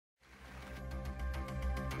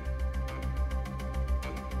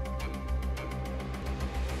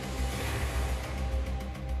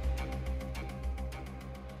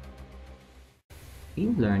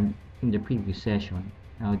We've learned in the previous session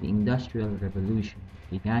how the Industrial Revolution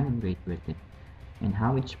began in Great Britain and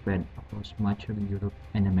how it spread across much of Europe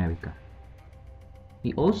and America.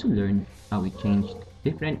 We also learned how it changed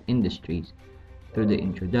different industries through the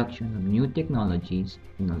introduction of new technologies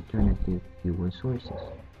and alternative fuel sources.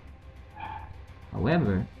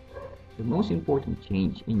 However, the most important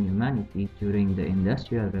change in humanity during the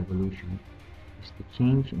Industrial Revolution is the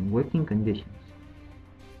change in working conditions.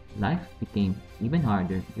 Life became even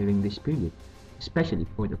harder during this period, especially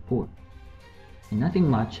for the poor. And nothing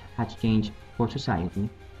much has changed for society,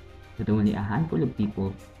 with only a handful of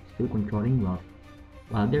people still controlling wealth,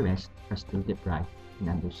 while the rest are still deprived and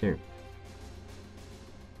underserved.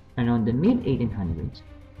 Around the mid-1800s,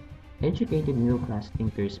 educated middle-class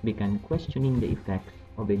thinkers began questioning the effects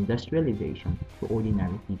of industrialization to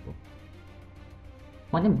ordinary people.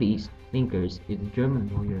 One of these thinkers is the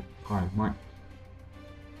German lawyer Karl Marx.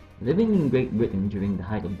 Living in Great Britain during the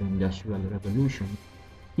height of the Industrial Revolution,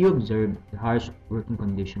 he observed the harsh working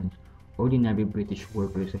conditions ordinary British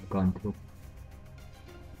workers have gone through.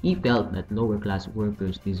 He felt that lower-class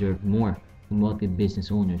workers deserved more from wealthy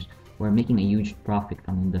business owners who are making a huge profit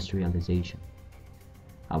from industrialization.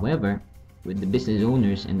 However, with the business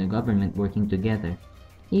owners and the government working together,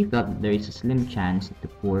 he felt that there is a slim chance that the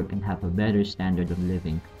poor can have a better standard of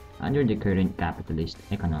living under the current capitalist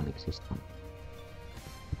economic system.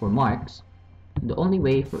 For Marx, the only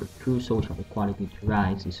way for true social equality to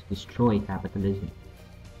rise is to destroy capitalism,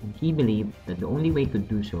 and he believed that the only way to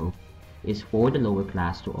do so is for the lower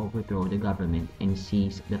class to overthrow the government and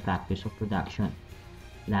seize the factors of production,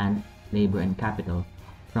 land, labor, and capital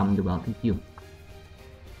from the wealthy few.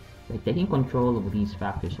 By taking control of these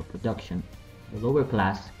factors of production, the lower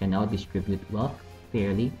class can now distribute wealth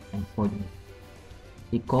fairly and accordingly.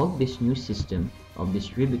 He called this new system of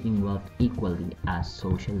distributing wealth equally as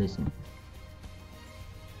socialism.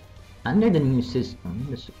 Under the new system,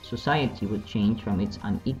 the society would change from its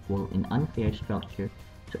unequal and unfair structure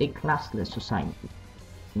to a classless society,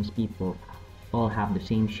 since people all have the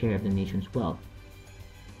same share of the nation's wealth.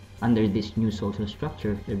 Under this new social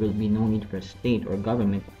structure, there will be no need for a state or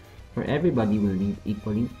government, where everybody will live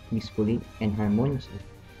equally, peacefully, and harmoniously.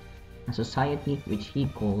 A society which he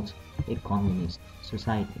calls a communist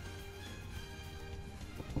society.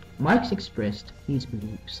 Marx expressed his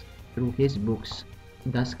beliefs through his books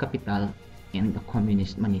Das Kapital and the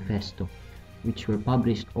Communist Manifesto, which were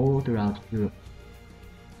published all throughout Europe.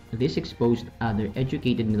 This exposed other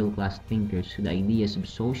educated middle-class thinkers to the ideas of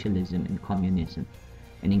socialism and communism,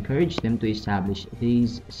 and encouraged them to establish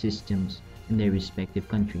these systems in their respective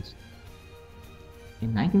countries.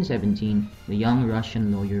 In 1917, the young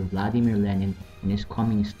Russian lawyer Vladimir Lenin and his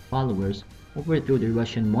communist followers overthrew the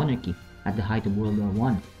Russian monarchy at the height of World War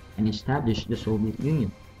I and established the Soviet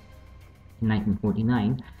Union. In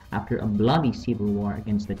 1949, after a bloody civil war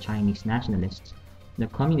against the Chinese nationalists, the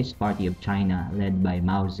Communist Party of China, led by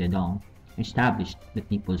Mao Zedong, established the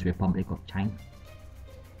People's Republic of China.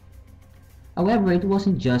 However, it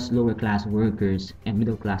wasn't just lower-class workers and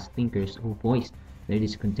middle-class thinkers who voiced their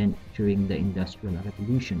discontent during the Industrial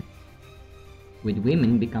Revolution. With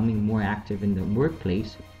women becoming more active in the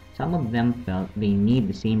workplace, some of them felt they need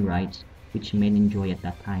the same rights which men enjoy at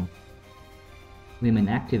that time. Women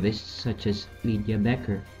activists such as Lydia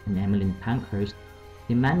Becker and Emmeline Pankhurst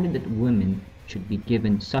demanded that women should be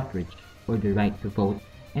given suffrage, or the right to vote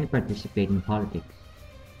and participate in politics.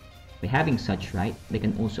 By having such right, they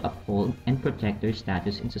can also uphold and protect their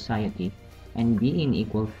status in society and be in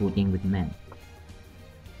equal footing with men.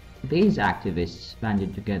 These activists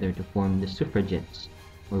banded together to form the Suffragettes,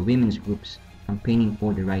 or women's groups campaigning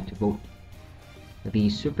for the right to vote.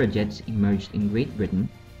 These suffragettes emerged in Great Britain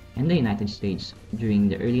and the United States during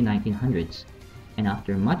the early 1900s, and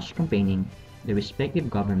after much campaigning, the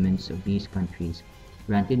respective governments of these countries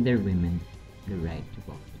granted their women the right to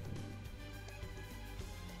vote.